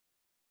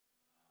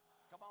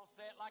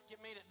Say it like you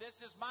mean it.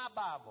 This is my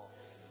Bible.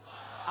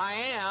 I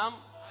am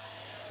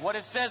what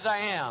it says I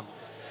am.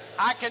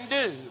 I can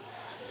do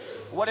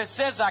what it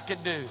says I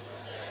can do.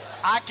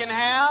 I can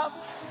have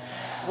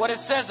what it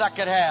says I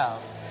could have.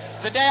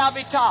 Today I'll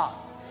be taught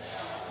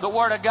the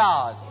Word of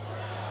God.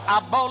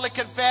 I boldly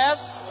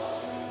confess.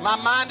 My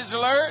mind is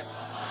alert.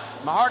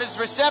 My heart is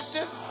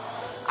receptive.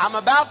 I'm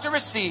about to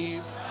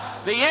receive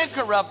the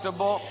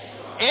incorruptible,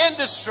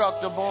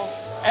 indestructible,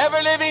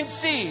 ever-living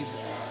seed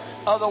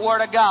of the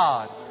Word of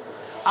God.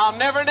 I'll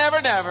never,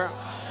 never, never,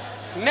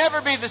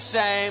 never be the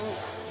same.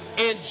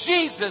 In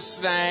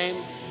Jesus' name,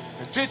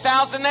 in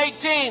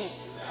 2018,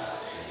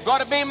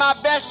 going to be my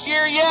best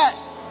year yet.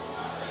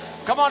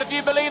 Come on, if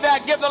you believe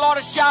that, give the Lord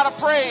a shout of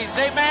praise.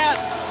 Amen.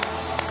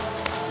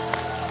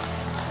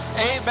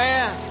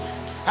 Amen.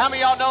 How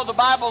many of y'all know the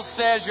Bible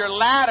says your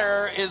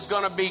latter is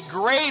going to be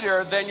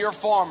greater than your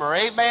former?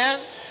 Amen.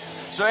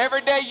 So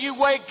every day you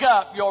wake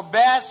up, your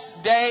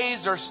best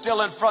days are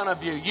still in front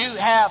of you. You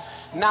have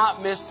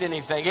not missed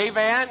anything.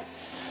 Amen.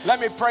 Let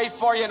me pray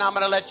for you, and I'm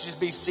going to let you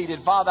be seated.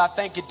 Father, I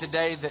thank you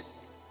today that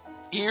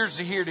ears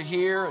are here to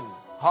hear and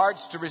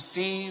hearts to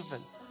receive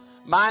and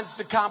minds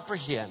to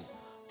comprehend.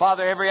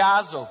 Father, every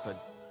eye's open.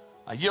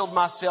 I yield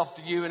myself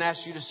to you and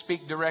ask you to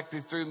speak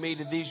directly through me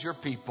to these your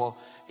people.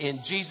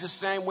 In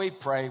Jesus' name we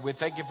pray. We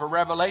thank you for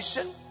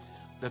revelation,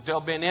 that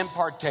there'll be an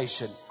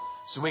impartation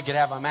so we can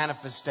have a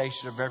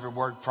manifestation of every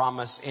word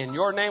promised. In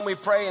your name we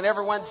pray, and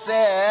everyone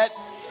said,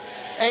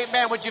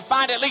 Amen. Would you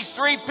find at least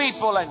 3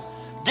 people and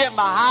give them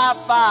a high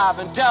five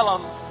and tell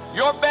them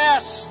your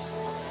best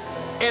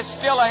is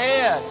still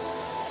ahead.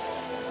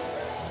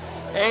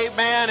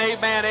 Amen,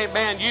 amen,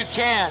 amen. You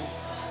can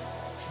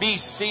be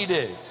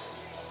seated.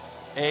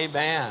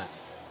 Amen.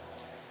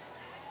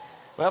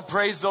 Well,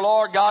 praise the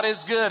Lord. God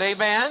is good.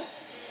 Amen.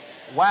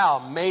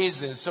 Wow,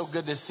 amazing. So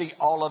good to see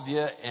all of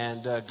you,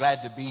 and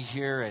glad to be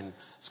here. And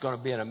it's going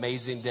to be an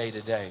amazing day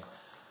today.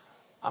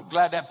 I'm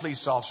glad that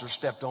police officer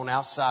stepped on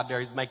outside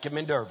there. He's making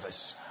me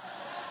nervous.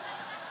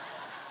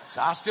 So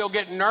I still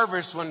get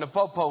nervous when the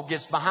popo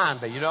gets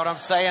behind me. You know what I'm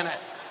saying?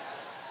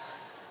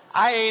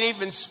 I ain't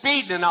even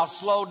speeding, and I'll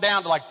slow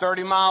down to like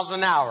 30 miles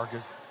an hour.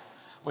 Because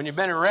when you've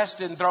been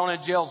arrested and thrown in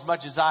jail as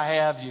much as I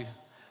have,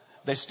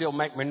 they still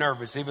make me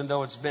nervous, even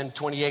though it's been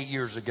 28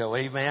 years ago.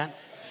 Amen.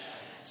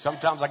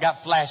 Sometimes I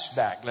got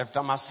flashback. Left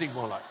on my seat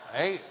one like,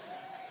 hey,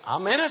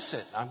 I'm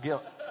innocent. I'm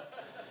guilty.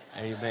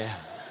 Amen.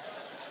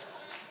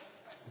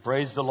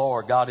 Praise the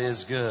Lord. God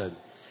is good.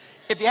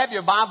 If you have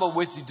your Bible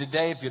with you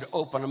today, if you'd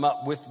open them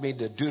up with me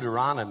to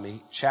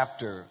Deuteronomy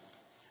chapter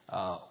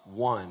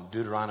 1.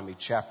 Deuteronomy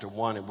chapter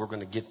 1, and we're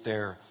going to get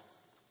there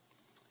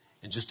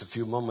in just a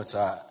few moments.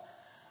 I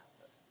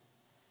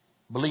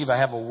believe I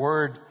have a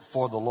word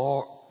for the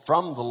Lord,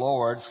 from the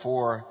Lord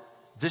for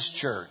this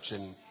church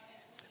and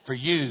for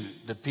you,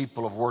 the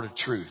people of Word of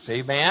Truth.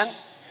 Amen.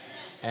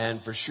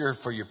 And for sure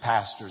for your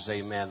pastors.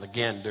 Amen.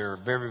 Again, they're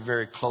very,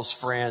 very close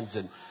friends,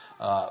 and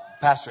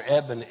Pastor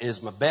Eben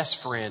is my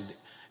best friend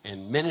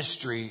in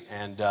ministry,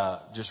 and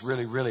just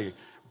really, really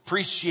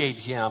appreciate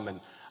him and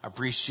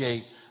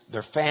appreciate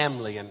their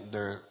family and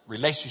their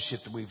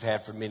relationship that we've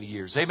had for many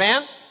years.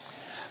 Amen?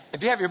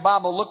 If you have your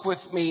Bible, look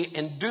with me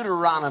in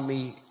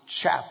Deuteronomy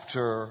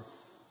chapter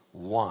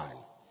 1.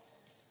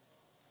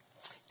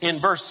 In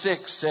verse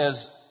 6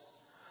 says,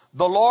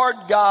 the Lord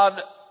God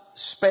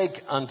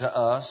spake unto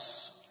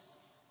us,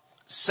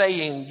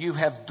 saying, you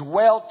have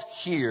dwelt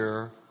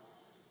here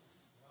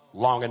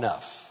long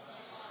enough.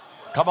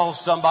 Come on,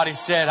 somebody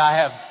said, I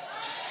have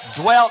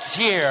dwelt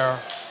here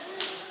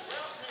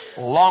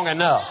long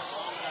enough.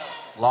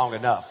 Long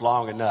enough,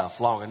 long enough,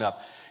 long enough.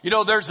 You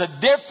know, there's a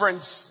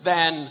difference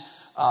than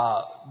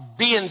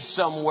being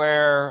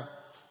somewhere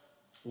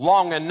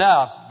long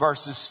enough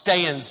versus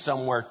staying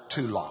somewhere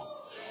too long.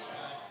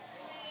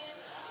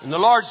 And the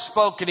Lord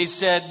spoke and he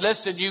said,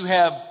 listen, you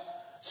have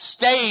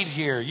stayed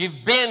here.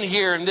 You've been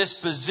here in this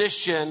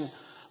position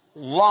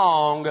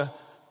long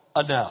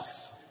enough.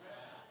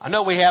 I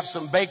know we have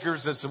some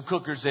bakers and some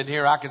cookers in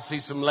here. I can see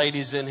some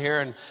ladies in here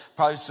and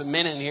probably some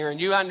men in here.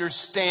 And you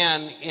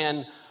understand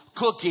in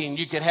cooking,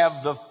 you could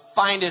have the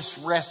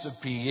finest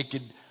recipe. It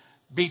could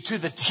be to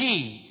the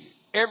T.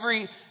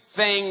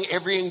 Everything,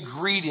 every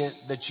ingredient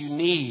that you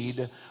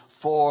need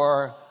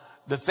for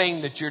the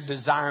thing that you're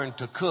desiring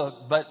to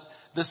cook. But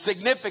the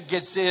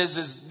significance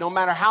is no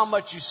matter how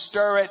much you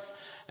stir it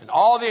and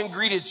all the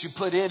ingredients you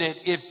put in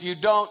it, if you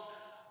don't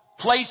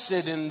place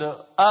it in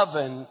the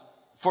oven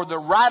for the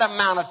right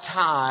amount of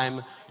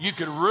time, you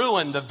could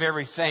ruin the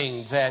very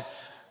thing that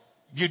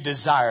you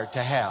desire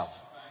to have.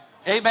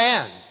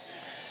 Amen.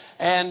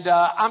 And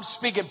I'm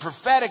speaking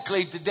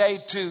prophetically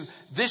today to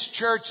this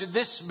church and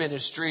this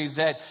ministry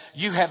that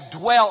you have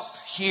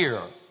dwelt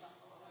here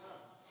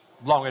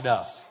long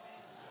enough.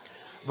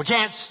 We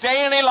can't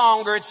stay any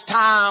longer. It's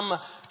time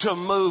to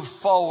move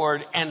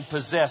forward and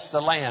possess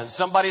the land.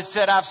 Somebody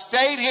said, I've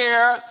stayed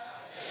here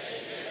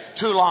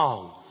too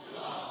long.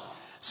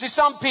 See,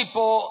 some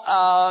people,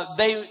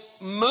 they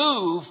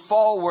move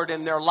forward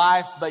in their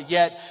life, but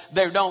yet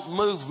they don't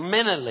move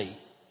mentally.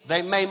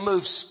 They may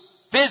move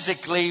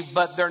physically,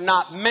 but they're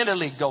not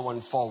mentally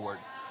going forward.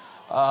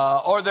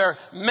 Or they're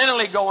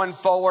mentally going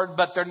forward,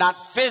 but they're not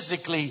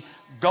physically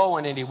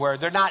going anywhere.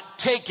 They're not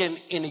taking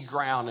any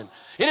ground. And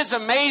it is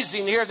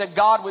amazing here that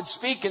God would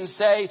speak and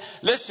say,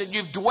 listen,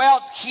 you've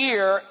dwelt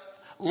here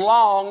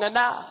long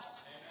enough.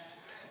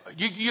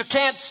 You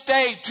can't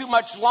stay too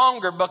much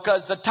longer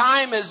because the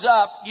time is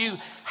up. You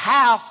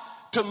have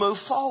to move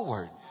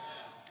forward.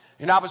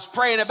 And I was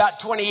praying about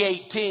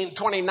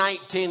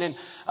 2019, and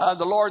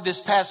the Lord this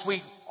past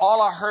week,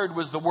 all I heard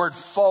was the word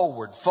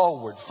forward,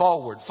 forward,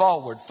 forward,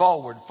 forward,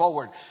 forward,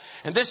 forward.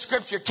 And this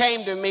scripture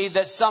came to me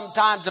that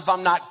sometimes if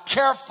I'm not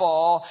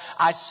careful,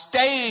 I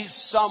stay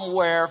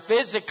somewhere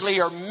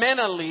physically or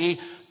mentally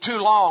too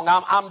long.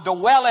 I'm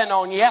dwelling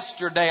on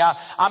yesterday.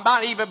 I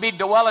might even be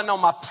dwelling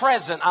on my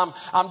present.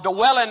 I'm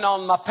dwelling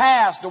on my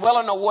past,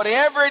 dwelling on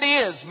whatever it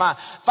is, my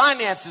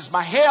finances,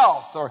 my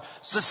health, or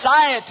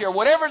society, or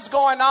whatever's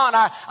going on.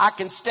 I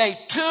can stay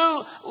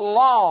too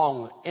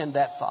long in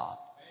that thought.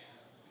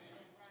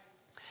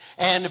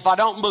 And if I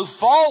don't move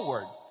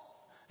forward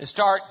and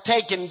start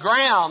taking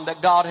ground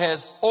that God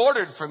has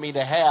ordered for me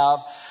to have,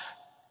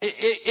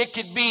 it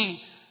could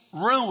be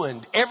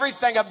ruined.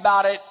 Everything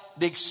about it,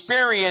 the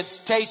experience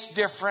tastes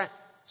different,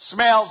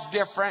 smells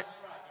different.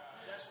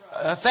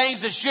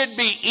 Things that should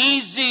be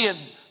easy and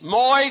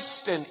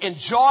moist and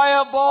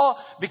enjoyable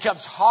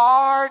becomes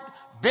hard,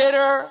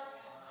 bitter,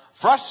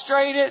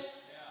 frustrated.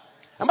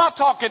 Am I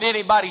talking to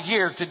anybody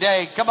here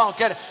today? Come on,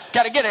 got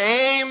to get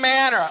an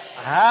amen or a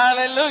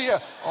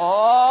hallelujah.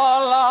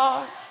 Oh,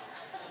 Lord.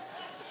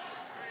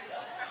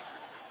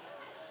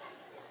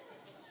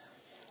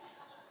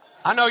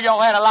 I know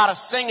y'all had a lot of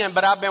singing,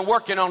 but I've been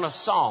working on a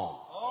song.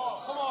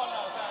 Oh, come on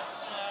now,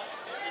 Pastor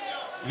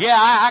Chad. Yeah,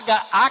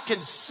 I can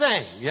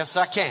sing. Yes,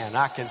 I can.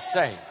 I can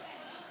sing.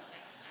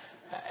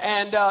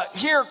 And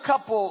here a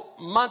couple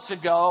months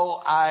ago,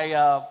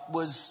 I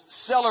was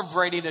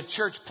celebrating a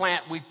church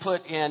plant we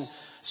put in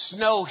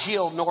Snow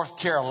Hill, North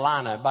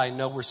Carolina. Everybody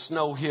know where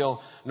Snow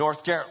Hill,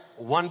 North Carolina?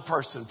 One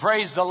person.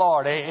 Praise the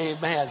Lord.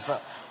 Amen. So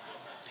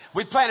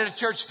we planted a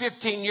church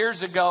 15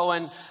 years ago,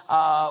 and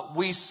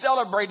we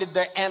celebrated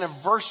the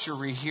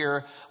anniversary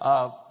here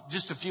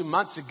just a few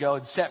months ago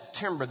in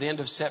September, the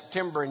end of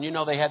September. And you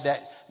know they had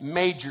that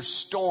major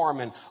storm,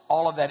 and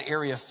all of that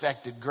area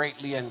affected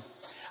greatly. And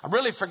I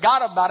really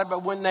forgot about it,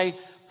 but when they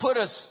put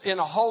us in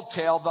a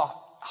hotel, the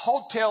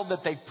hotel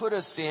that they put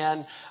us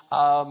in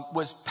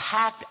was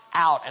packed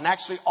out, and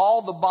actually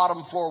all the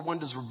bottom floor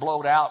windows were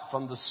blown out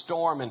from the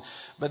storm.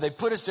 But they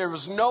put us there. There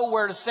was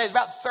nowhere to stay. It's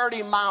about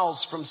 30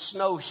 miles from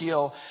Snow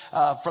Hill,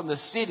 from the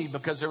city,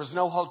 because there was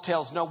no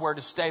hotels, nowhere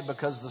to stay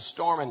because of the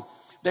storm. And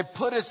they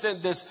put us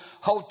in this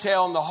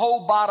hotel, and the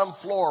whole bottom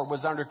floor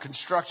was under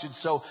construction.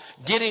 So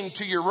getting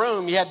to your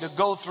room, you had to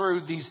go through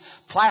these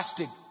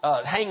plastic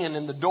hanging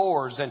in the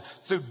doors, and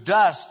through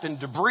dust and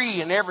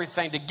debris and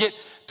everything to get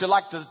to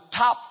like the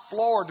top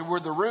floor to where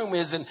the room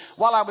is. And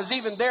while I was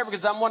even there,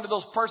 because I'm one of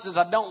those persons,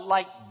 I don't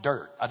like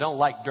dirt. I don't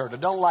like dirt. I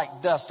don't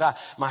like dust.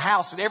 My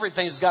house and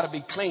everything has got to be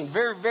clean.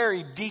 Very,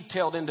 very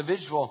detailed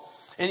individual.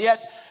 And yet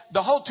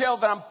the hotel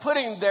that I'm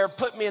putting there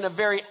put me in a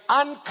very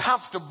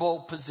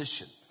uncomfortable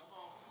position.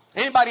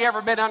 Anybody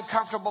ever been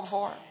uncomfortable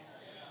before?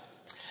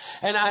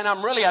 And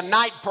I'm really a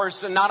night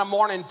person, not a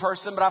morning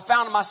person, but I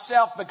found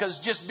myself, because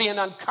just being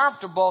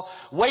uncomfortable,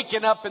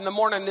 waking up in the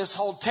morning in this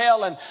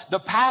hotel, and the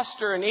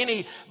pastor and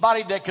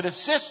anybody that could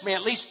assist me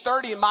at least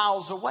 30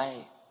 miles away.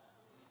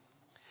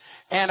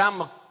 And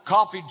I'm a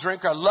coffee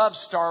drinker. I love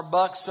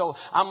Starbucks. So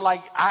I'm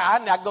like,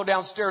 I go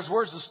downstairs.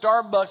 Where's the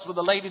Starbucks? Well,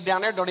 the lady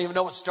down there don't even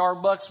know what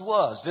Starbucks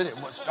was. Did it?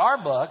 What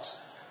Starbucks?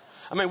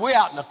 I mean, we're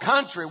out in the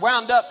country,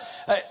 wound up.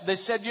 They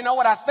said, you know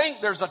what? I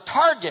think there's a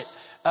Target.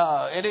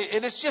 And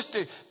it's just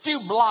a few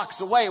blocks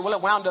away. Well,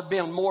 it wound up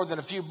being more than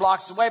a few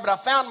blocks away, but I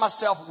found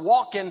myself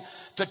walking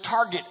to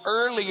Target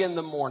early in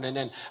the morning.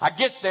 And I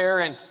get there,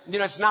 and, you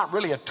know, it's not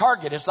really a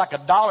Target. It's like a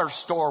dollar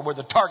store with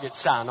a Target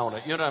sign on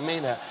it. You know what I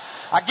mean?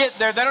 I get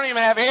there. They don't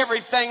even have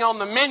everything on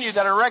the menu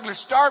that a regular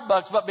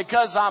Starbucks, but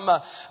because I'm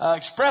a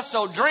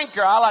espresso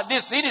drinker, I like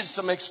this. Needed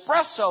some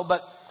espresso.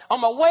 But on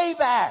my way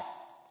back,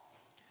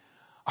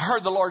 I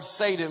heard the Lord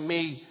say to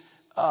me,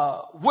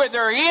 where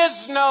there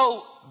is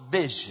no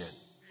vision,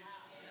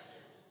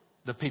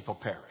 the people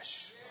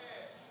perish.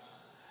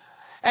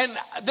 And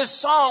this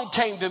song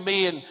came to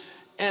me,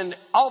 and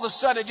all of a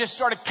sudden it just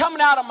started coming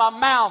out of my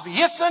mouth.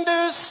 It's a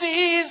new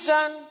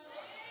season.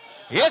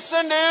 It's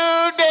a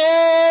new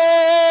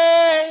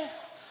day.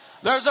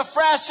 There's a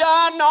fresh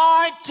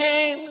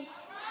anointing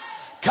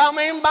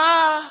coming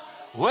my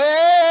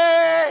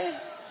way.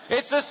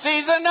 It's a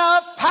season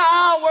of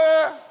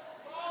power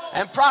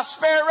and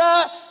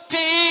prosperity.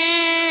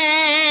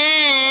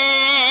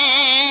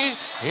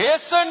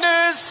 It's a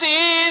new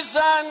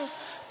season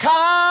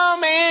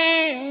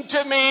coming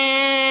to me.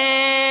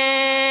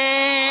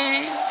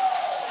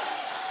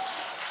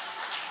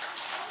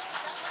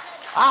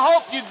 I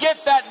hope you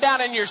get that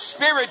down in your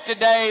spirit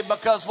today,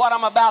 because what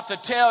I'm about to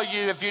tell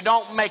you, if you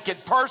don't make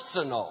it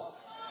personal,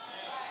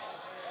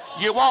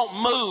 You won't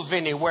move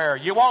anywhere.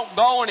 You won't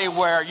go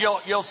anywhere.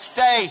 You'll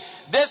stay.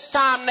 This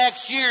time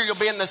next year, you'll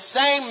be in the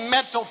same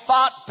mental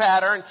thought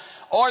pattern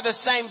or the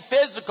same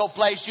physical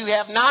place. You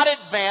have not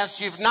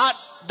advanced. You've not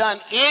done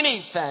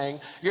anything.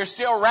 You're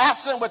still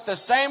wrestling with the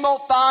same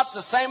old thoughts,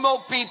 the same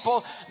old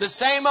people, the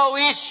same old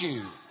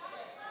issue.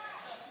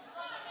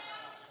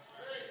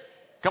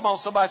 Come on,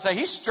 somebody say,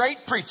 he's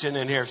straight preaching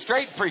in here.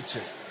 Straight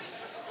preaching.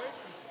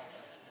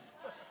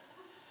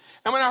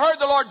 And when I heard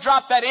the Lord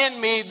drop that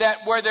in me,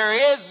 that where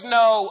there is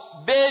no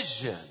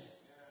vision,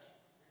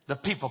 the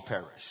people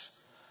perish.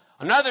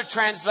 Another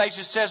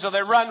translation says, or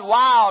they run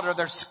wild, or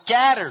they're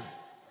scattered.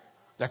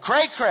 They're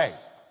cray-cray.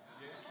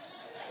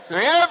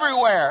 They're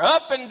everywhere,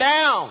 up and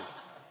down.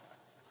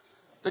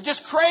 They're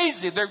just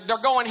crazy. They're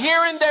going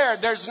here and there.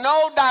 There's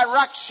no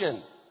direction.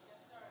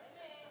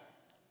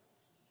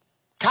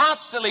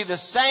 Constantly the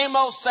same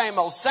old,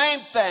 same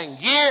thing,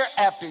 year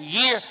after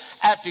year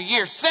after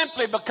year,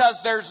 simply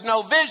because there's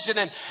no vision.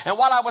 And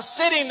while I was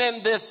sitting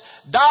in this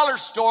dollar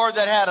store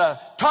that had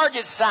a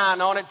Target sign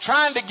on it,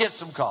 trying to get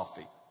some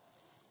coffee,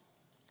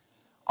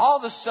 all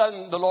of a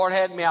sudden the Lord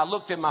had me, I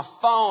looked at my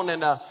phone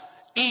in a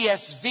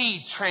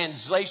ESV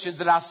translation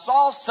that I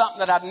saw something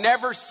that I've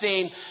never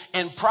seen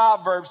in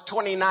Proverbs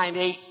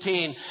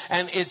 29:18.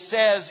 And it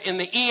says in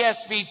the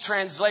ESV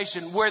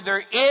translation, where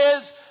there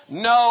is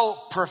no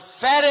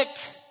prophetic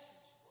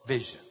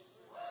vision.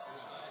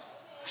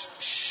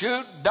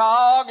 Shoot,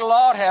 dog,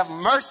 Lord have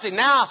mercy.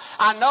 Now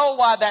I know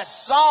why that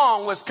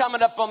song was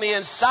coming up on the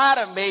inside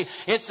of me.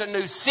 It's a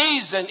new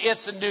season.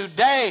 It's a new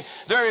day.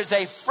 There is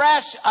a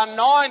fresh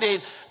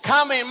anointing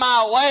coming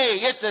my way.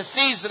 It's a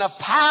season of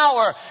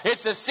power.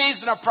 It's a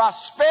season of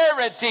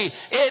prosperity.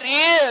 It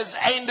is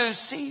a new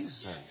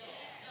season.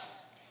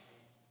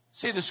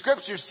 See, the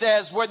scripture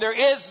says where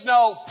there is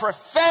no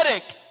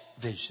prophetic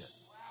vision.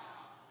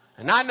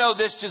 And I know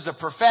this is a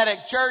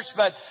prophetic church,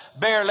 but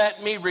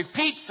let me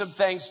repeat some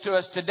things to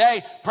us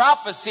today.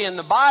 Prophecy in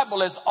the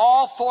Bible is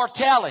all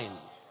foretelling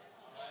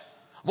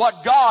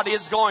what God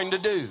is going to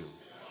do.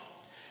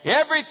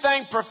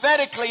 Everything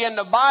prophetically in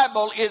the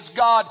Bible is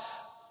God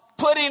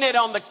putting it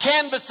on the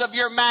canvas of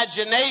your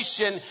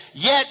imagination,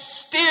 yet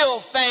still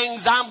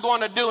things I'm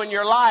going to do in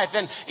your life.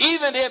 And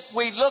even if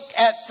we look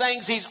at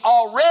things He's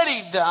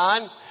already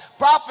done,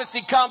 prophecy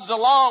comes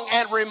along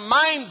and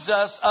reminds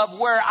us of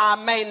where I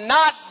may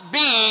not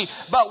be,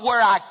 but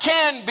where I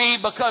can be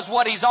because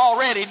what He's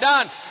already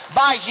done.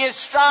 By His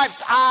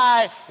stripes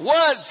I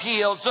was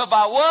healed. So if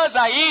I was,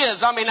 I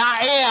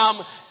am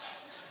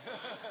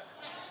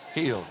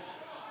healed.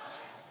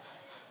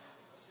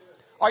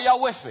 Are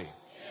y'all with me?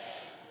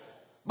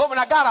 But when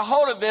I got a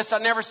hold of this,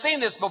 I'd never seen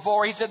this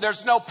before. He said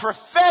there's no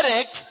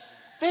prophetic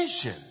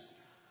vision.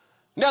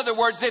 In other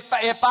words, if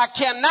I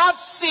cannot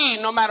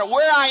see, no matter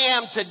where I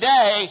am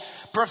today,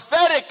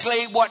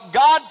 prophetically what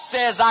God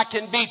says I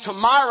can be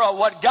tomorrow,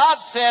 what God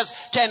says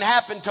can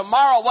happen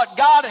tomorrow, what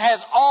God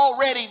has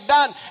already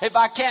done, if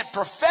I can't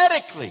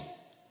prophetically.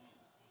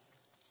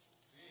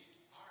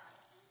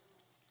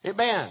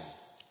 Amen.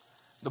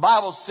 The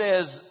Bible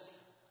says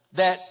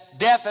that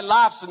death and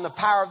life's in the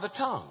power of the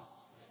tongue.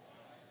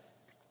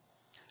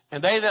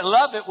 And they that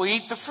love it will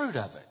eat the fruit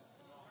of it.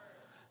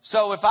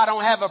 So if I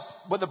don't have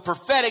what the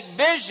prophetic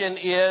vision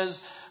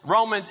is,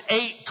 Romans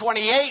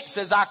 8:28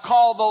 says, I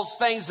call those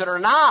things that are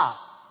not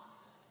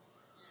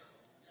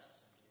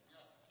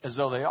as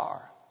though they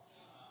are.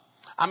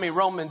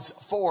 Romans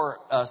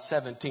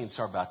 4:17,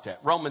 sorry about that.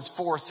 Romans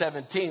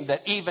 4:17,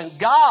 that even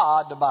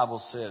God, the Bible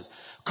says,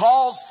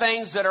 calls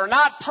things that are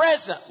not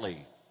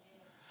presently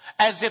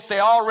as if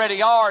they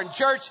already are. In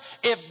church,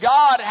 if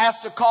God has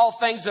to call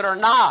things that are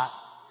not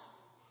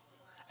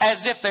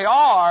as if they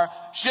are,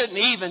 shouldn't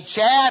even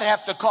Chad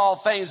have to call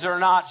things that are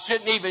not?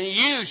 Shouldn't even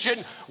you?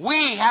 Shouldn't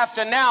we have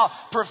to now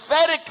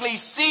prophetically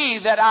see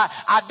that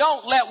I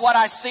don't let what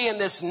I see in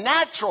this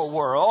natural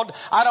world,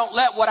 I don't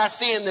let what I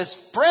see in this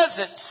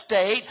present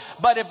state,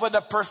 but if with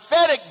a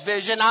prophetic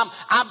vision,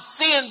 I'm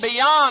seeing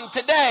beyond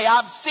today.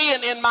 I'm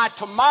seeing in my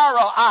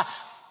tomorrow.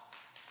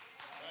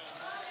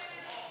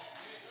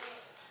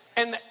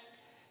 And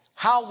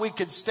how we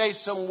could stay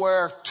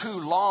somewhere too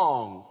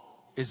long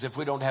is if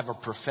we don't have a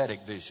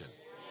prophetic vision.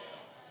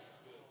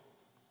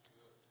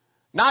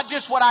 Not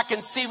just what I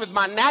can see with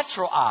my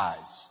natural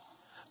eyes,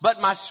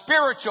 but my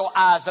spiritual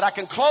eyes, that I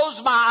can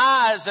close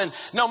my eyes and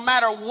no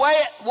matter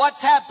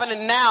what's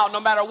happening now, no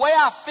matter where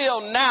I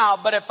feel now,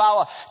 but if I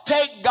will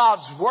take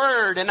God's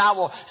word and I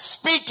will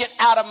speak it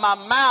out of my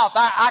mouth,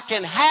 I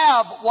can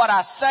have what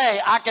I say.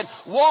 I can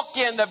walk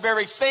in the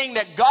very thing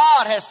that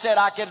God has said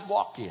I can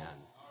walk in.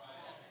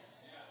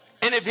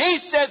 And if He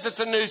says it's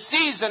a new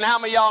season, how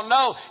many of y'all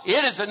know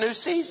it is a new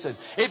season?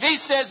 If He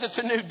says it's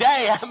a new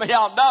day, how many of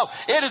y'all know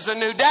it is a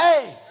new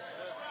day?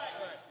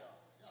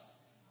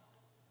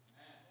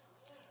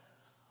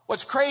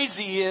 What's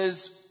crazy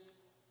is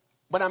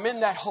when I'm in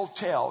that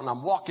hotel and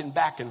I'm walking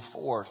back and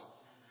forth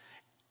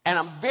and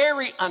I'm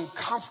very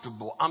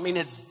uncomfortable.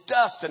 It's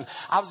dust, and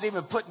I was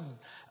even putting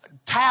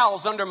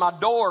towels under my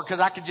door because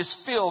I could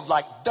just feel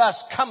like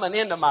dust coming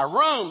into my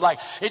room. Like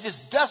it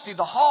just dusty,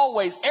 the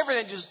hallways,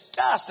 everything just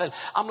dust. And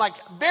I'm like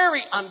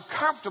very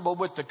uncomfortable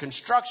with the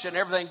construction,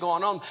 everything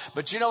going on.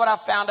 But you know what I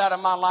found out in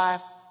my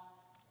life?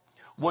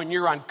 When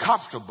you're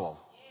uncomfortable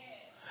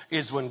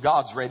is when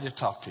God's ready to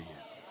talk to you.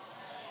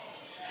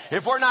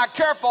 If we're not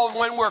careful,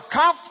 when we're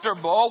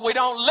comfortable, we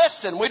don't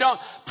listen. We don't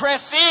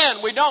press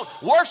in. We don't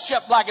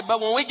worship like it. But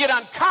when we get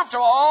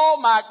uncomfortable, oh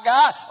my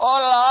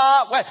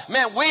God,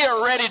 man, we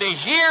are ready to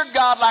hear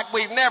God like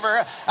we've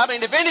never. I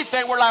mean, if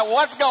anything, we're like,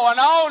 what's going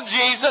on,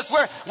 Jesus?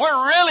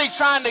 We're really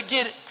trying to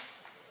get it.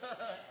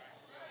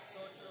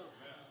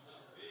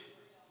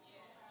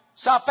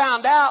 So I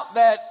found out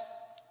that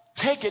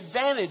take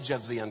advantage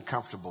of the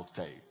uncomfortable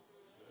state.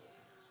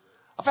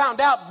 I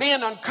found out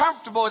being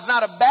uncomfortable is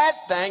not a bad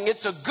thing.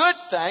 It's a good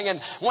thing. And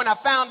when I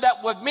found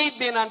out with me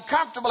being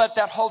uncomfortable at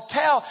that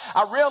hotel,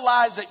 I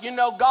realized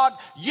that, God,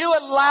 you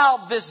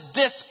allowed this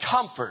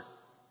discomfort.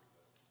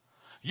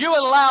 You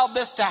allowed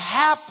this to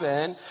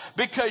happen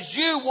because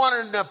you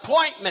wanted an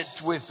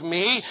appointment with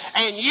me,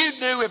 and you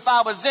knew if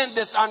I was in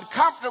this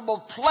uncomfortable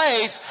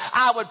place,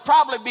 I would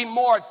probably be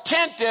more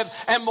attentive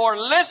and more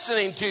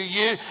listening to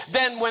you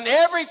than when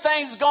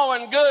everything's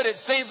going good. It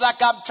seems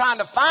like I'm trying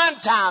to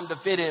find time to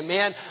fit him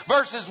in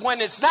versus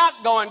when it's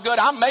not going good,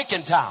 I'm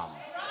making time.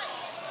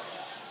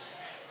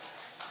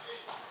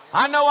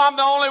 I know I'm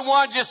the only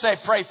one. Just say,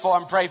 pray for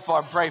him, pray for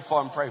him, pray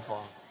for him, pray for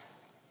him.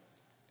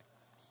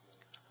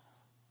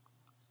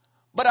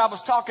 But I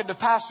was talking to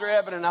Pastor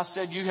Evan and I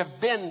said, you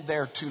have been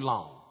there too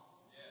long.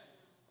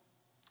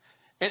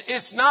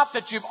 It's not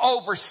that you've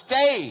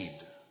overstayed,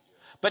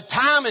 but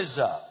time is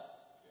up.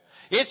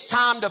 It's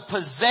time to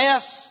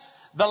possess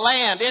the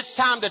land. It's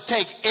time to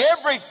take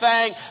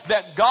everything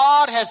that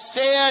God has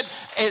said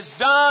is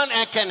done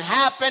and can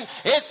happen.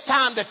 It's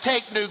time to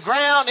take new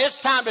ground. It's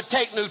time to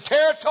take new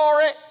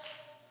territory.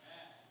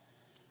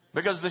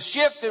 Because the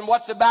shift in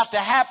what's about to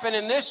happen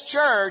in this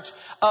church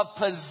of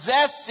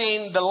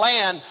possessing the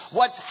land,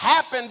 what's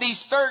happened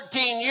these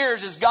 13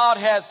 years is God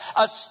has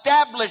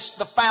established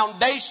the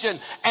foundation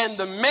and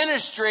the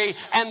ministry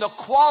and the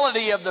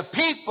quality of the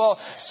people.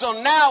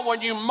 So now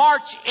when you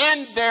march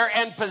in there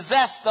and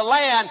possess the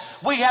land,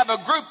 we have a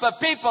group of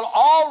people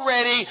all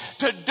ready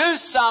to do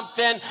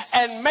something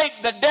and make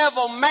the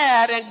devil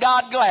mad and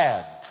God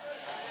glad.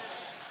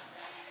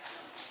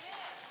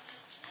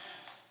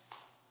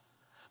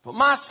 But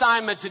my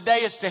assignment today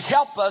is to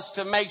help us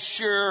to make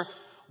sure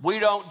we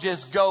don't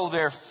just go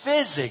there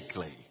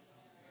physically,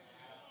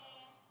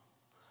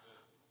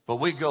 but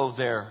we go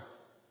there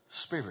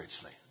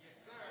spiritually.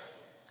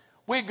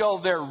 We go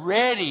there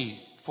ready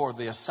for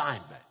the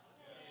assignment.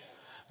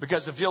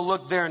 Because if you'll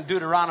look there in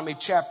Deuteronomy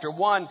chapter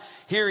 1,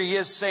 here he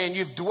is saying,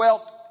 you've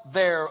dwelt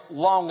there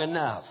long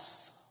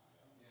enough.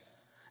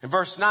 And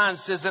verse 9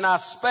 says, and I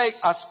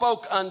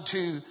spoke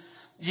unto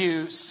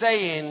you,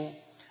 saying,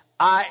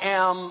 I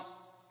am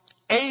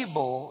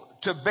able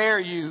to bear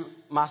you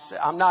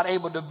myself. I'm not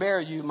able to bear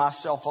you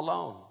myself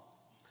alone.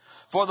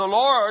 For the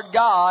Lord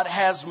God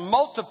has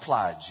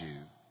multiplied you.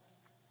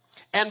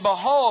 And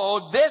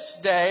behold, this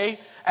day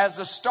as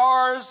the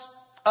stars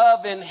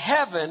of in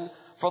heaven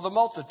for the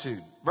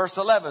multitude. Verse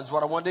 11 is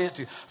what I wanted to get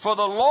to. For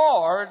the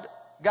Lord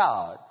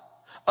God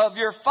of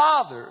your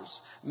fathers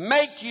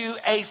make you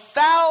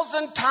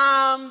 1,000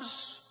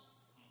 times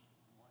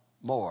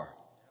more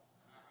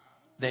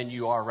than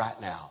you are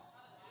right now.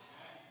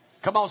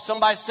 Come on,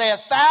 somebody say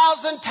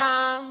 1,000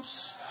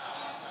 times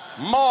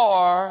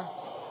more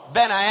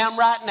than I am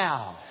right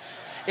now.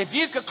 If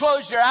you could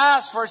close your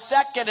eyes for a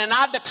second, and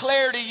I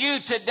declare to you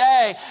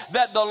today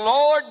that the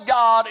Lord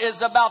God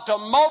is about to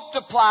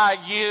multiply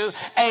you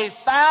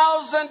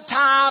 1,000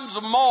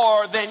 times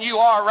more than you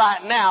are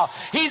right now.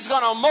 He's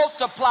going to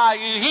multiply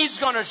you. He's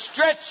going to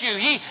stretch you.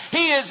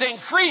 He is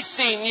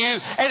increasing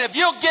you. And if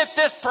you'll get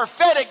this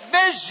prophetic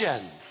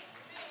vision,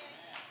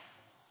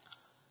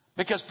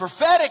 because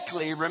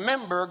prophetically,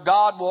 remember,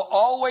 God will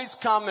always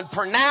come and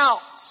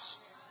pronounce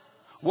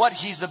what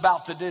he's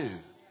about to do.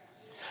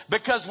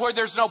 Because where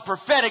there's no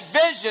prophetic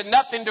vision,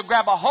 nothing to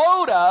grab a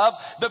hold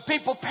of, the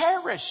people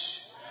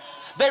perish.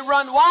 They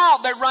run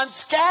wild. They run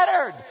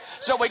scattered.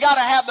 So we got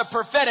to have the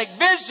prophetic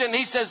vision.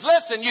 He says,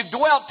 listen, you've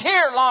dwelt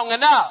here long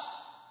enough.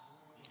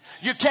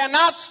 You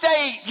cannot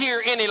stay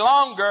here any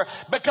longer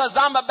because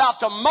I'm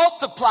about to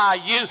multiply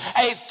you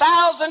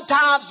 1,000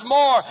 times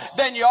more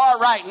than you are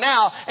right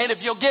now. And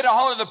if you'll get a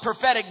hold of the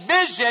prophetic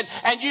vision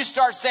and you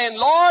start saying,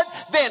 Lord,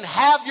 then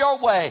have your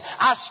way.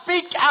 I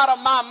speak out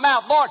of my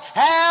mouth, Lord,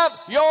 have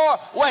your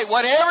way.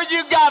 Whatever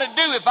you got to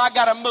do, if I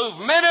got to move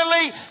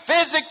mentally,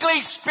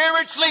 physically,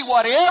 spiritually,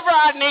 whatever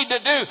I need to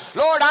do,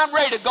 Lord, I'm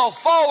ready to go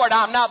forward.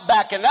 I'm not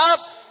backing up.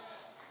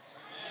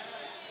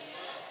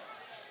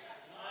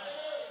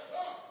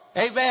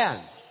 Amen.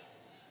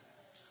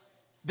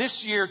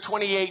 This year,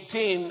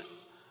 2018,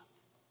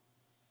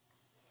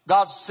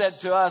 God said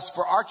to us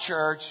for our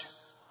church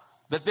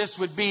that this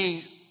would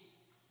be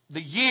the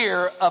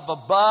year of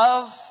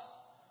above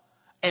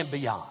and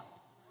beyond.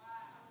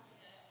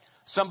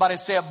 Somebody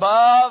say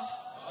above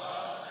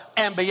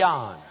and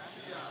beyond.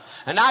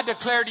 And I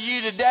declare to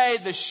you today,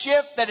 the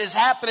shift that is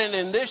happening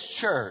in this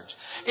church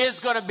is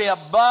going to be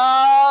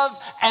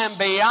above and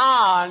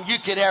beyond you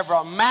could ever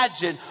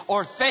imagine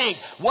or think.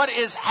 What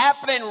is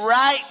happening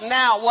right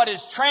now, what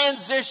is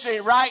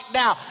transitioning right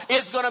now,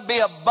 is going to be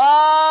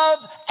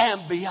above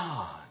and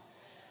beyond.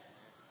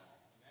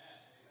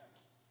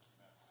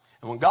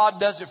 And when God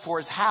does it for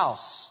His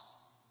house,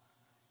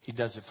 He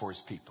does it for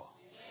His people.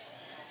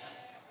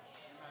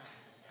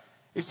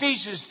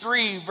 Ephesians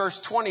 3 verse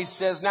 20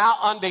 says, now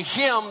unto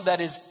Him that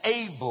is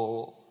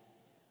able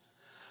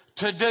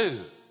to do.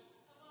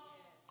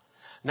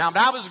 Now, when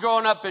I was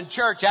growing up in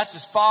church, that's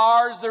as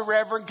far as the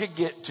reverend could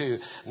get to.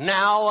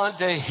 Now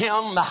unto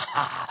Him,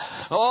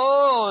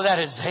 that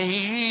is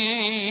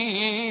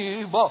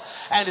able.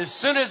 And as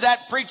soon as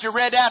that preacher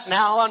read that,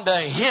 now unto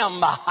Him,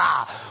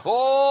 that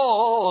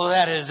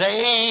is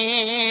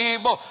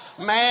able.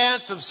 Man,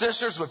 some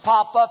sisters would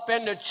pop up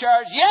in the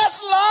church.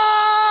 Yes,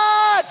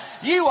 Lord,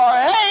 you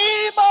are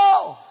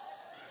able.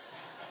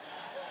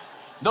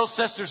 Those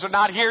sisters are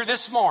not here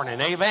this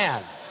morning.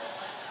 Amen.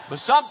 But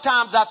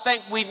sometimes I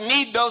think we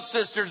need those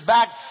sisters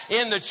back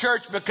in the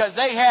church because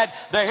they had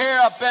their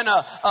hair up in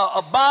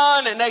a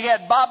bun and they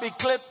had bobby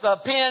clip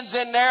pins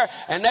in there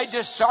and they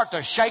just start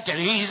to shake it.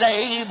 He's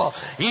able.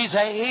 He's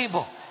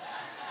able.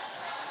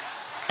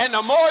 And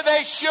the more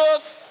they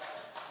shook,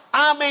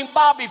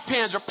 bobby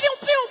pins are pew,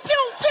 pew,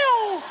 pew,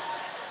 pew.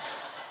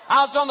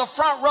 I was on the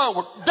front row.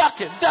 We're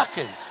ducking.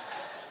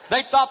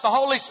 They thought the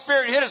Holy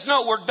Spirit hit us.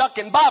 No, we're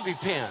ducking bobby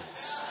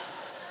pins.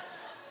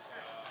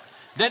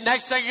 Then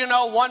next thing you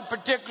know, one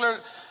particular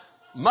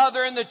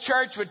mother in the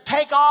church would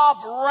take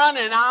off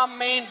running.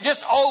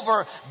 Just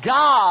over.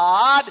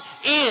 God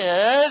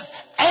is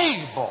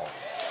able.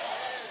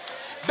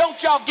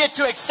 Don't y'all get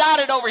too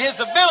excited over His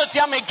ability.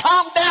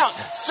 Calm down.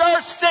 Sir,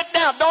 sit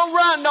down. Don't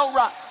run.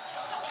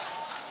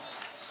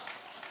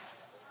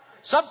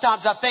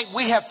 Sometimes I think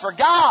we have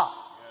forgot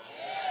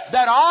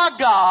that our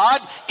God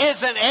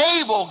is an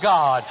able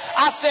God.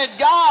 I said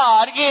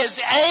God is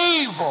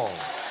able.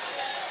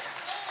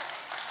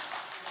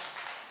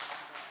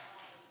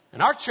 In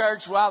our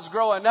church, when I was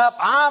growing up,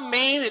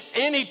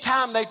 any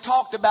time they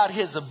talked about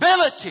His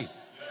ability,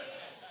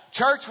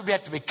 church would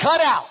have to be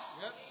cut out.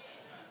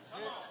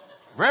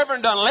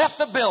 Reverend done left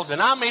the building.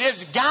 It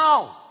was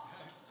gone.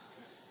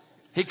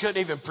 He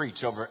couldn't even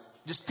preach over it.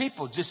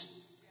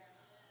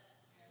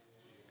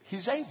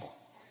 He's able.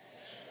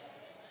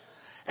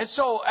 And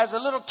so as a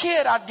little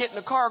kid, I'd get in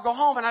the car, go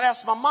home, and I'd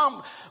ask my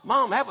mom,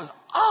 that was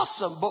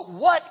awesome, but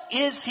what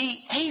is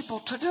He able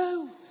to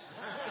do?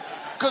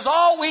 Because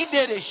all we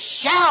did is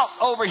shout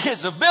over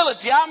His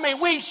ability.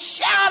 We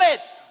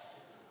shouted.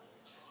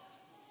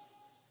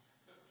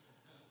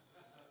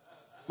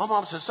 My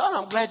mom said, son,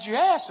 I'm glad you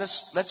asked.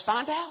 Let's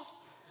find out.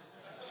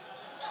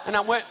 And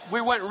we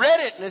went and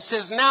read it, and it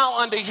says, now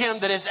unto Him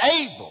that is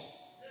able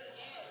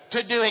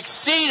to do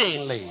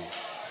exceedingly,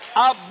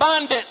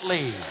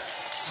 abundantly,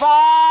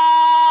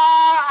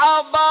 far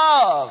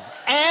above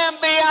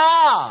and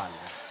beyond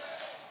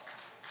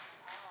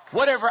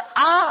whatever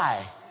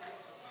I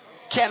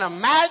can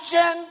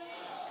imagine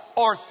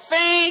or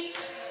think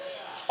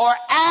or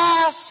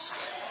ask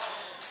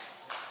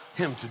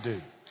Him to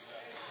do.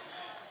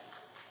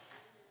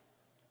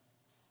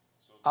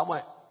 I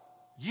went,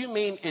 you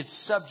mean it's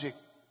subject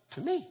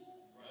to me?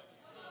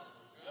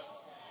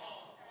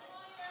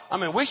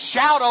 We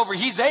shout over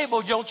He's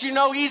able. Don't you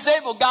know He's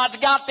able? God's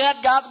got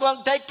that. God's going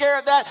to take care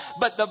of that.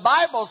 But the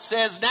Bible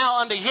says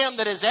now unto Him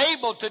that is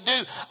able to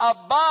do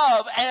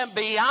above and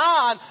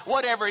beyond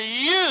whatever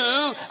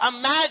you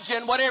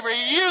imagine, whatever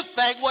you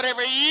think,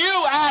 whatever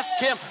you ask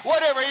Him,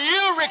 whatever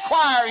you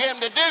require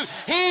Him to do.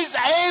 He's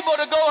able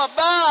to go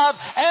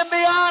above and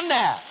beyond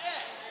that.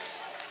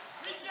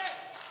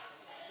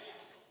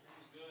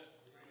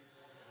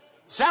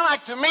 Sound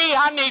like to me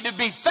I need to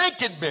be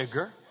thinking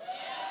bigger.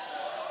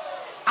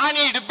 I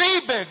need to be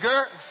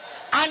bigger.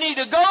 I need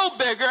to go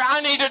bigger.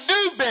 I need to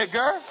do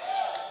bigger.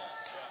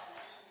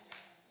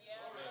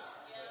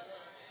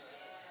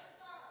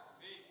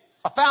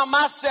 I found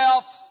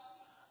myself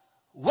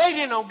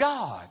waiting on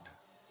God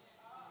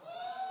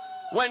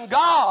when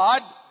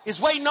God is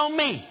waiting on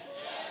me.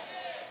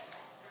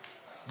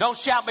 Don't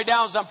shout me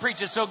down as I'm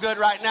preaching so good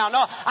right now.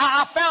 No,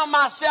 I found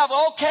myself,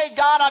 okay,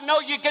 God, I know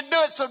you can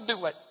do it, so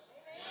do it.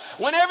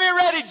 Whenever you're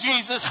ready,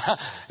 Jesus,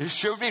 it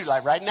should be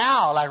like right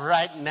now.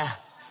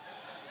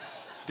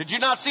 Did you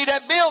not see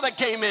that bill that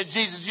came in,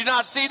 Jesus? Did you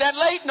not see that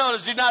late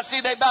notice? Did you not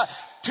see that about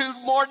 2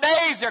 more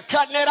days? They're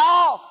cutting it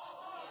off.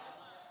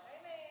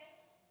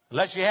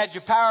 Unless you had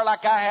your power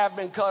like I have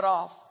been cut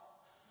off.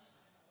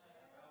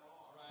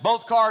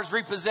 Both cars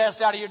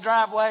repossessed out of your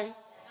driveway.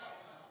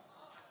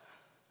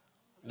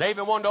 They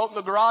even wanted to open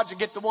the garage and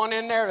get the one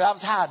in there. I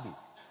was hiding.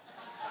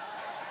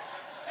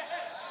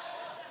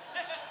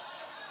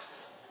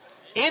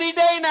 Any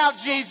day now,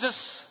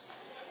 Jesus.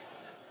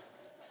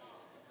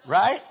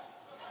 Right?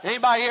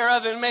 Anybody here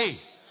other than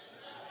me?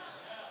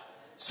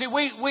 See,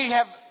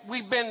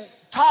 we've been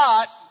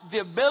taught the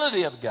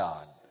ability of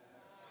God.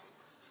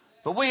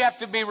 But we have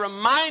to be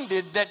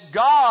reminded that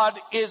God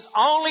is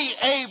only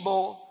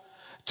able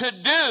to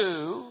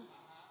do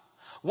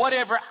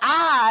whatever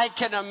I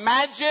can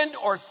imagine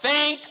or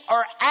think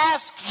or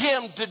ask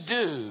Him to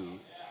do.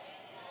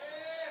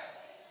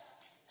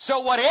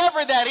 So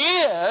whatever that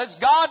is,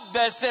 God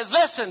says,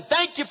 listen,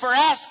 thank you for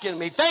asking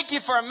me. Thank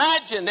you for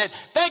imagining it.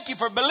 Thank you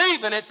for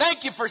believing it.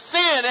 Thank you for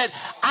seeing it.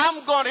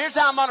 Here's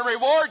how I'm going to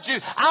reward you.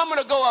 I'm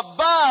going to go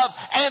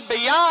above and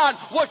beyond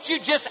what you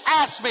just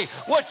asked me,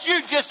 what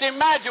you just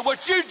imagined,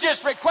 what you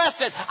just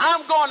requested.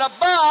 I'm going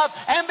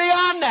above and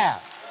beyond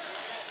that.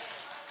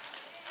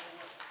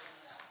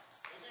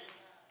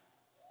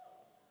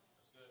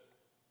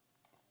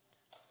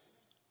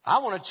 I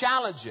want to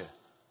challenge you.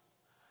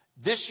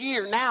 This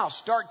year now,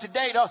 start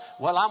today.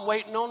 Well, I'm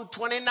waiting on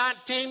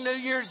 2019 New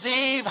Year's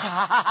Eve.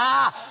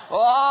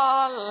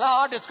 Oh,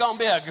 Lord, it's going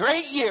to be a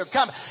great year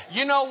coming.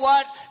 You know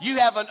what? You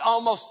have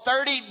almost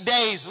 30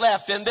 days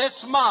left in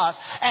this month,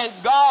 and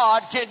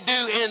God can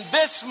do in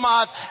this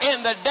month,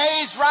 in the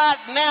days right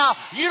now.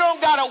 You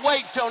don't got to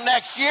wait till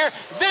next year.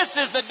 This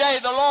is the day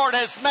the Lord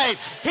has made.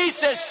 He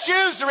says,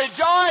 choose to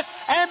rejoice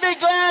and be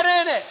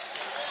glad in it.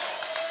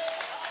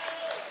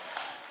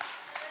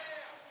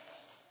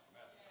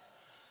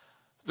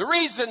 The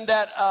reason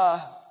that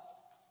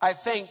I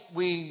think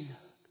we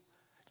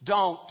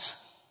don't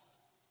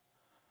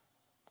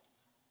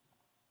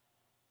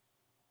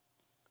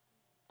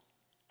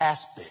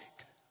ask big,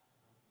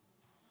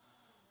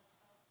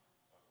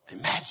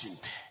 imagine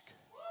big,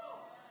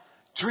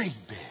 dream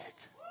big,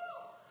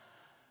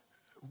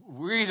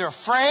 we're either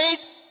afraid,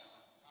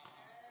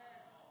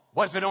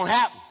 what if it don't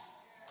happen?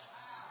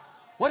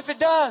 What if it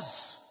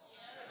does?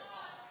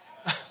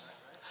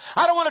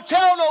 I don't want to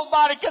tell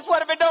nobody, because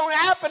what if it don't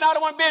happen? I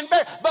don't want to be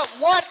embarrassed. But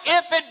what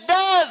if it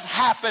does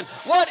happen?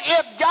 What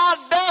if God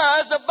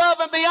does above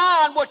and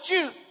beyond what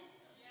you...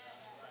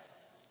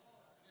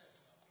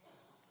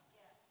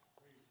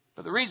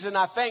 But the reason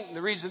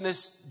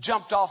this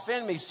jumped off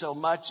in me so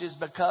much is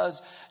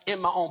because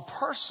in my own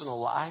personal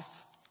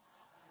life,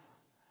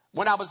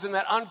 when I was in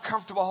that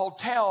uncomfortable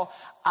hotel,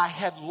 I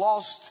had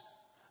lost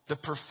the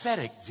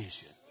prophetic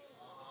vision.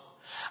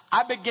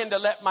 I began to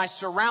let my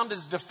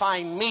surroundings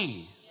define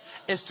me,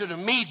 instead of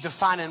me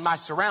defining my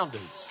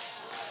surroundings.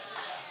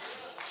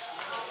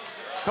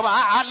 Come on,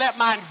 I let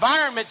my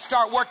environment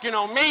start working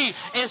on me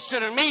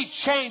instead of me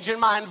changing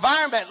my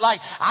environment.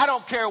 Like, I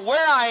don't care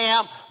where I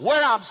am,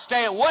 where I'm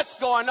staying, what's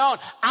going on.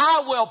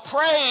 I will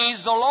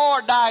praise the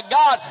Lord thy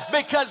God,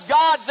 because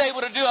God's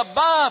able to do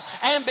above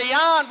and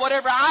beyond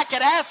whatever I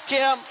could ask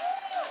Him.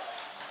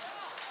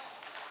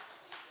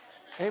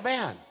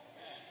 Amen.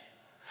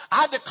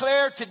 I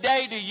declare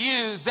today to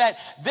you that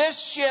this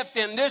shift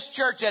in this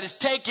church that is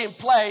taking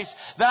place,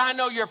 that I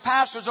know your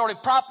pastor's already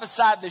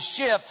prophesied the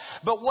shift,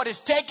 but what is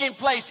taking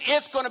place,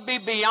 it's going to be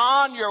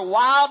beyond your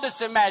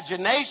wildest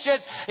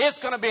imaginations. It's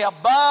going to be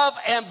above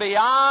and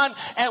beyond.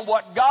 And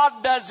what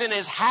God does in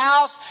His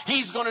house,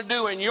 He's going to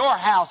do in your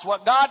house.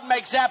 What God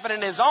makes happen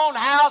in His own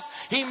house,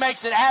 He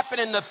makes it happen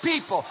in the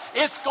people.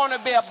 It's going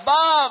to be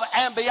above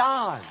and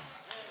beyond.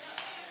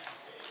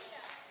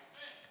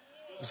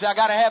 You see, I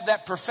got to have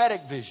that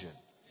prophetic vision.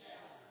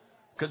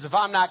 Because if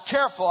I'm not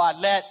careful, I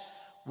let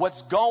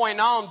what's going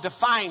on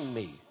define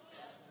me.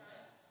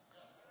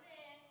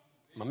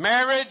 My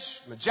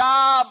marriage, my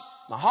job,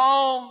 my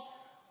home,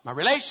 my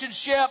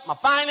relationship, my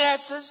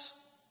finances.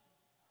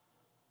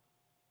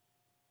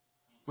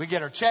 We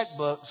get our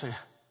checkbook, say,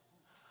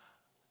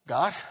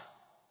 God,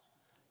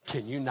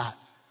 can you not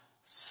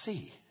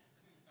see?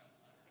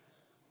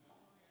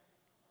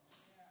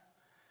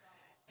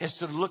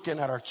 Instead of looking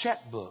at our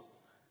checkbook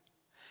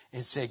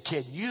and say,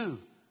 can you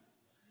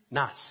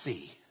not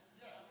see?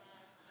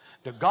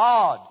 The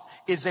God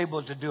is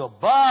able to do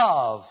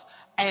above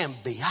and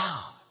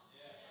beyond.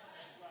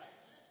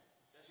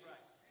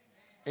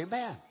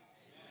 Amen.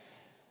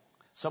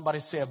 Somebody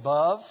say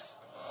above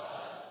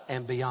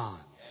and beyond.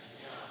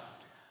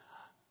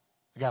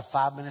 I got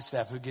 5 minutes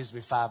left. Who gives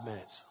me 5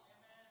 minutes?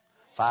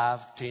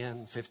 5,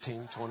 10,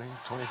 15, 20,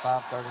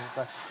 25, 30,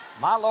 30.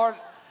 My Lord,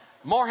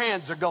 more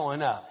hands are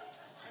going up.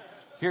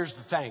 Here's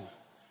the thing.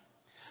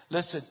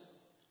 Listen,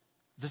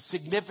 the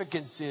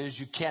significance is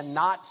you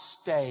cannot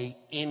stay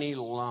any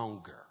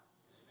longer.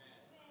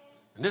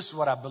 And this is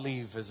what I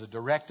believe is a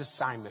direct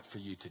assignment for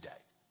you today.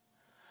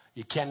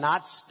 You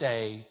cannot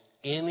stay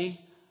any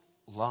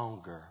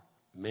longer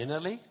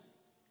mentally,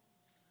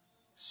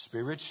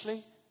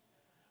 spiritually,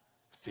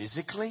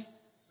 physically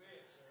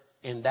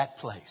in that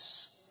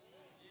place.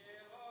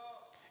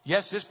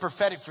 Yes, it's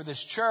prophetic for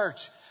this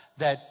church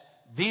that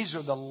these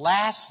are the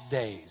last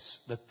days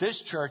that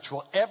this church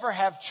will ever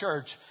have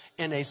church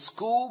in a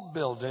school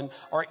building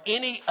or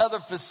any other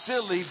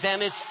facility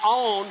than its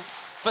own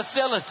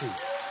facility.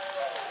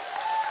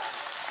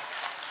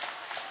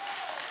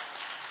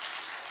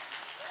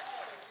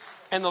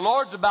 And the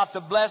Lord's about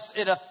to bless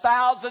it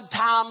 1,000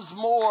 times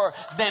more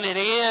than it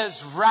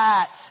is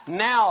right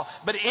now.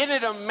 But isn't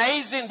it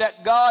amazing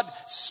that God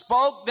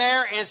spoke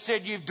there and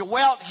said, you've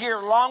dwelt here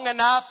long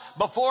enough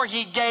before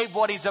He gave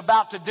what He's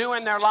about to do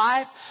in their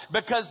life?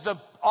 Because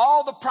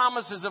all the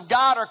promises of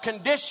God are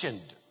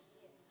conditioned.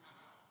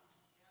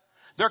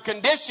 They're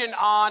conditioned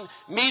on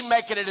me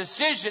making a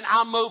decision.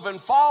 I'm moving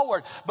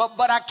forward.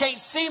 But I can't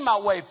see my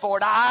way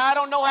forward. I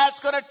don't know how it's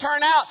going to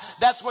turn out.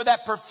 That's where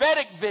that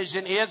prophetic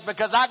vision is,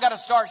 because I got to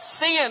start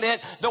seeing it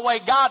the way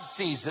God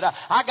sees it.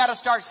 I got to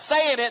start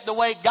saying it the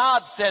way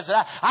God says it.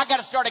 I got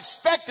to start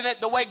expecting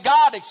it the way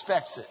God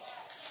expects it.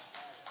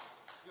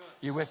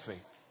 You with me?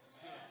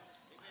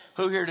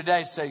 Who here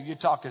today say, you're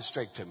talking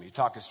straight to me? You're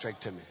talking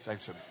straight to me. Straight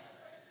to me.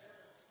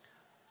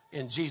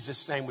 In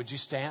Jesus' name, would you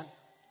stand?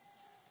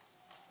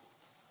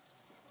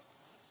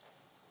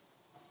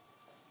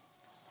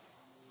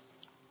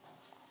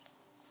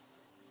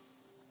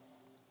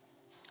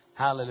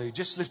 Hallelujah.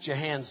 Just lift your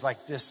hands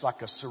like this,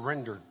 like a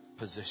surrendered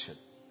position.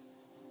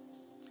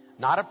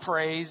 Not a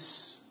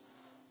praise,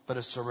 but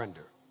a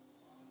surrender.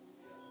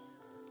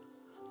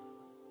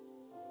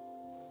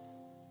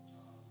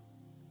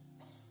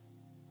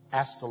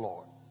 Ask the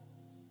Lord,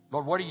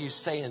 Lord, what are you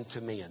saying to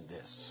me in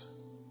this?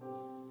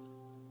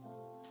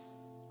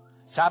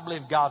 So I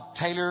believe God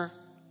tailor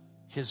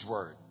His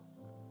word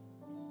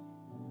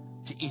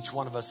to each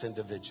one of us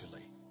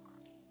individually.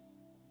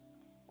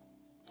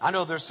 I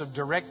know there's some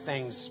direct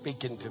things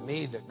speaking to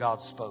me that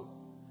God spoke.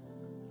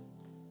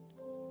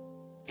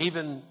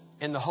 Even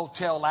in the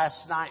hotel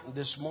last night and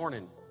this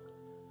morning,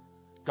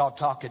 God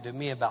talking to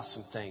me about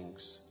some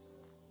things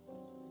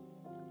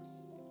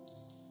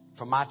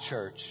for my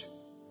church,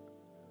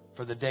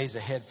 for the days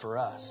ahead for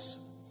us.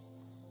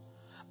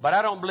 But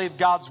I don't believe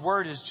God's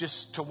word is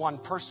just to one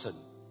person.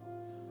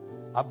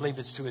 I believe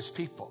it's to His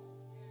people.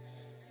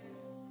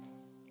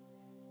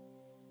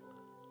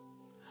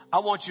 I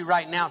want you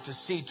right now to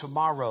see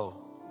tomorrow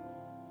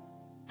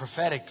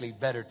prophetically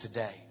better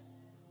today.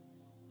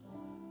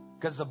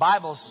 Because the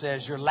Bible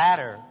says your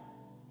latter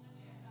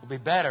will be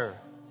better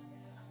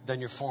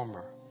than your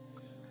former.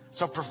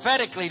 So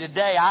prophetically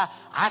today,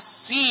 I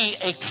see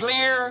a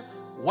clear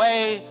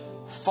way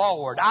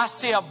forward. I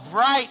see a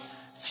bright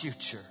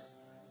future.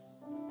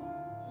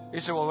 You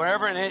say, well,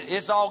 whatever, and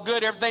it's all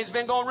good. Everything's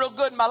been going real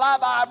good in my life.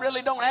 I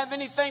really don't have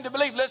anything to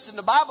believe. Listen,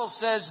 the Bible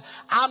says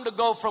I'm to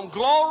go from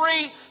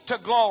glory to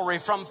glory,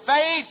 from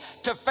faith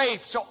to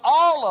faith. So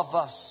all of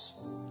us,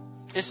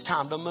 it's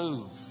time to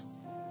move.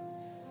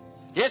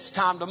 It's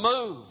time to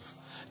move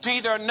to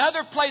either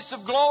another place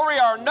of glory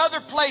or another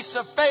place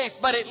of faith.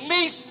 But at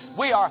least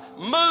we are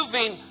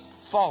moving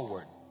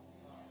forward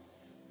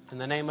in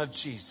the name of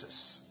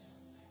Jesus.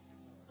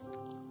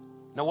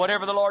 Now,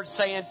 whatever the Lord's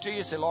saying to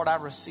you, say, Lord, I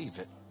receive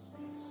it.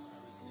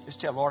 Just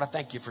tell, Lord, I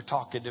thank you for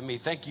talking to me.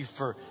 Thank you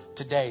for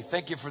today.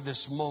 Thank you for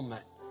this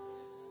moment.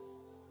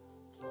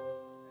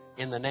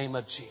 In the name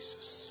of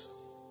Jesus,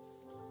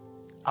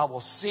 I will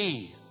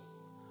see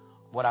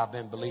what I've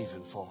been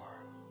believing for.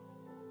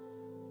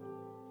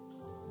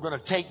 I'm going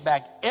to take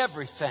back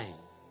everything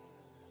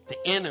the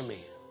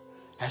enemy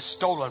has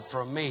stolen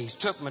from me. He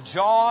took my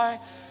joy.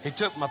 He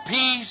took my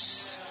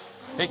peace.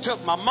 He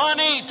took my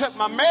money. He took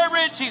my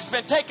marriage. He's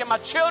been taking my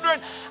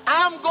children.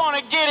 I'm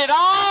going to get it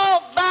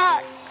all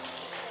back.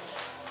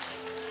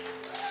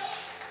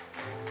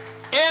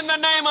 In the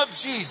name of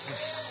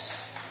Jesus.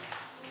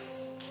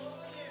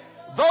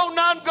 Though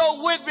none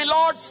go with me,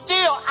 Lord, still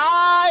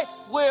I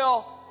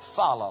will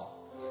follow.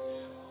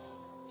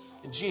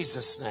 In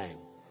Jesus' name.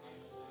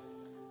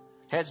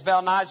 Heads bowed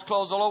and eyes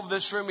closed all over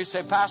this room. You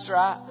say, Pastor,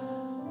 I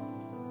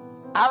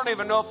don't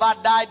even know if I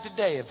died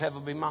today, if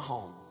heaven be my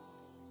home.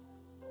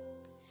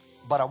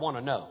 But I want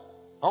to know.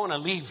 I want to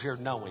leave here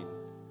knowing.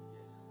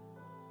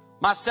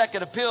 My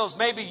second appeal is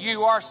maybe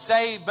you are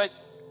saved, but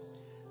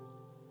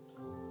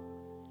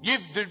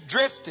you've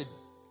drifted,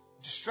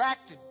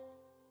 distracted.